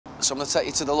So I'm going to take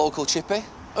you to the local chippy.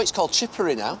 Oh, it's called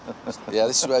Chippery now. Yeah,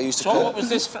 this is where I used to So cook. what was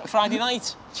this, Friday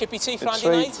night? Chippy tea Friday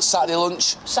night? Saturday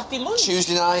lunch. Saturday lunch?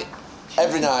 Tuesday night.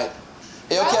 Every night.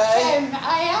 Are you okay?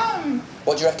 I am.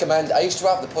 What do you recommend? I used to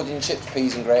have the pudding, chips,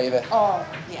 peas and gravy. Oh,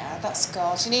 yeah, that's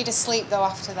good. You need a sleep, though,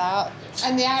 after that.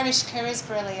 And the Irish curry's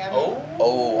brilliant.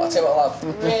 Oh, I'll tell you what I'll have.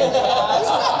 Really nice.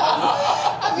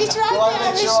 Have you tried the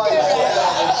Irish curry?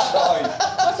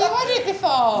 Have you had it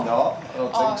before? No, I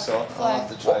don't think so. I'll have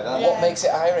to try that. What makes it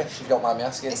Irish, if you don't mind me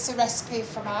asking? It's a recipe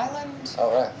from Ireland.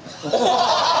 Oh, right.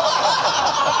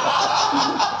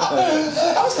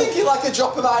 I was thinking like a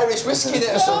drop of Irish whiskey in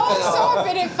it or something. So I've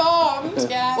been informed,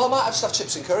 yeah. Well, I might just have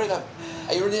chips and curry then.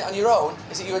 Are you running it on your own?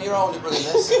 Is it you on your own running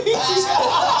this?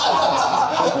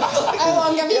 How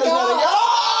long have you got?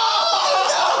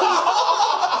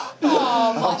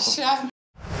 Oh, bless you.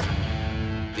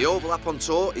 The Overlap on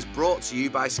Tour is brought to you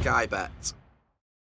by Sky Bet.